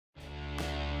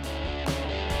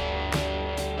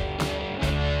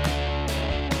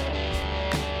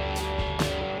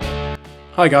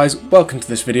Hi guys, welcome to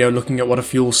this video looking at what a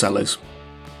fuel cell is.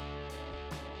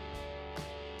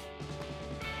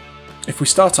 If we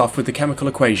start off with the chemical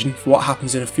equation for what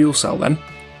happens in a fuel cell then,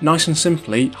 nice and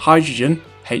simply, hydrogen,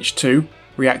 H2,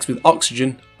 reacts with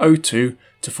oxygen, O2,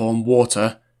 to form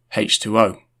water,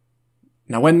 H2O.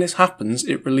 Now when this happens,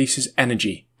 it releases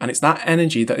energy, and it's that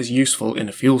energy that is useful in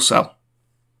a fuel cell.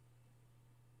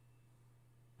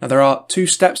 Now there are two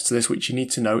steps to this which you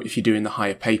need to know if you're doing the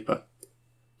higher paper.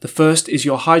 The first is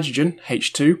your hydrogen,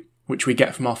 H2, which we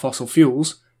get from our fossil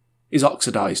fuels, is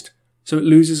oxidised, so it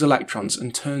loses electrons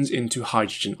and turns into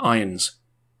hydrogen ions,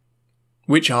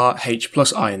 which are H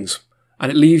plus ions,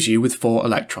 and it leaves you with 4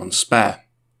 electrons spare.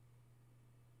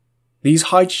 These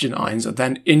hydrogen ions are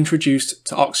then introduced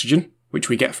to oxygen, which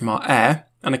we get from our air,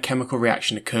 and a chemical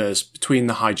reaction occurs between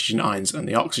the hydrogen ions and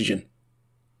the oxygen.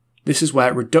 This is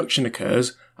where reduction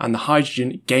occurs and the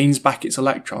hydrogen gains back its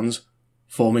electrons,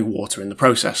 forming water in the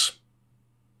process.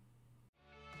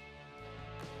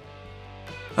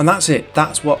 And that's it,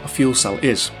 that's what a fuel cell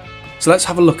is. So let's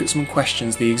have a look at some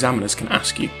questions the examiners can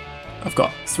ask you. I've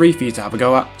got 3 for you to have a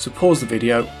go at, so pause the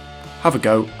video, have a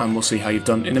go, and we'll see how you've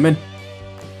done in a minute.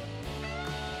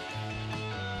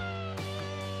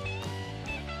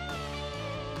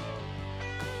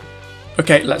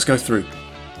 Okay, let's go through.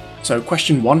 So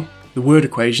question 1, the word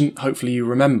equation, hopefully you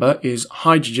remember, is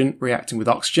hydrogen reacting with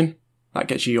oxygen. That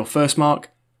gets you your first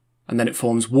mark, and then it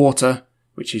forms water,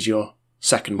 which is your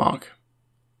second mark.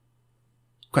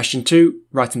 Question 2,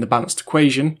 writing the balanced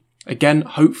equation. Again,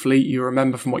 hopefully you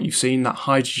remember from what you've seen that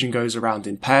hydrogen goes around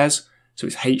in pairs, so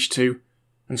it's H2,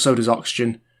 and so does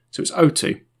oxygen, so it's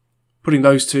O2. Putting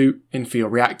those two in for your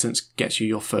reactants gets you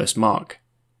your first mark.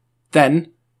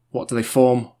 Then, what do they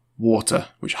form? Water,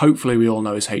 which hopefully we all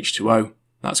know is H2O.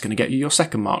 That's going to get you your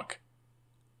second mark.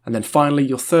 And then finally,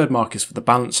 your third mark is for the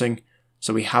balancing.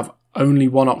 So we have only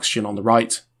 1 oxygen on the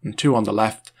right and 2 on the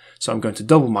left, so I'm going to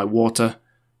double my water,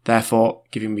 therefore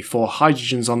giving me 4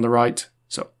 hydrogens on the right,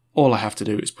 so all I have to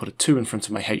do is put a 2 in front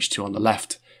of my H2 on the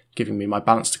left, giving me my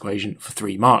balanced equation for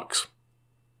 3 marks.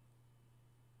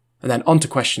 And then on to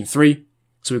question 3,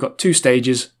 so we've got 2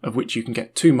 stages of which you can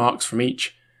get 2 marks from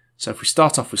each. So if we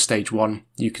start off with stage 1,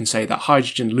 you can say that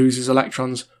hydrogen loses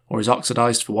electrons or is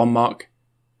oxidised for 1 mark.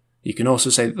 You can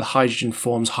also say that the hydrogen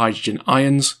forms hydrogen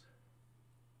ions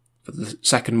for the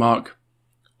second mark,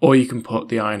 or you can put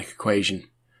the ionic equation.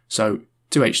 So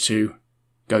 2H2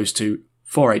 goes to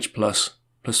 4H plus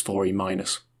 4E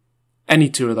minus. Any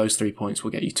 2 of those 3 points will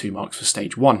get you 2 marks for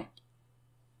stage 1.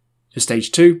 For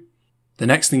stage 2, the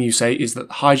next thing you say is that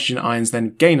the hydrogen ions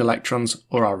then gain electrons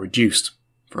or are reduced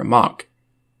for a mark.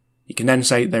 You can then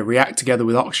say they react together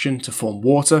with oxygen to form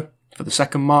water for the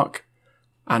second mark,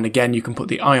 and again you can put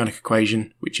the ionic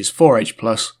equation, which is 4H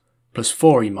plus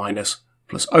 4E minus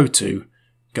plus O2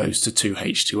 goes to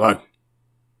 2H2O.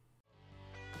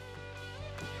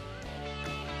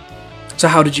 So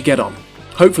how did you get on?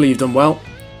 Hopefully you've done well,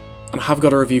 and I have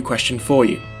got a review question for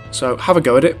you. So have a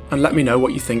go at it and let me know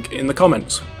what you think in the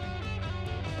comments.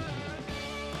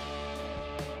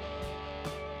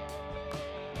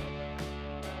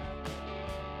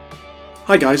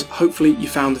 Hi guys, hopefully you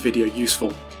found the video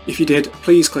useful. If you did,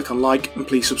 please click on like and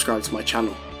please subscribe to my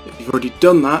channel. If you've already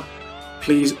done that,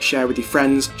 please share with your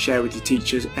friends, share with your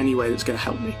teachers, any way that's going to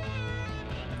help me.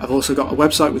 I've also got a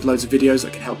website with loads of videos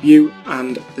that can help you,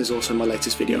 and there's also my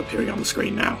latest video appearing on the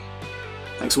screen now.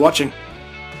 Thanks for watching.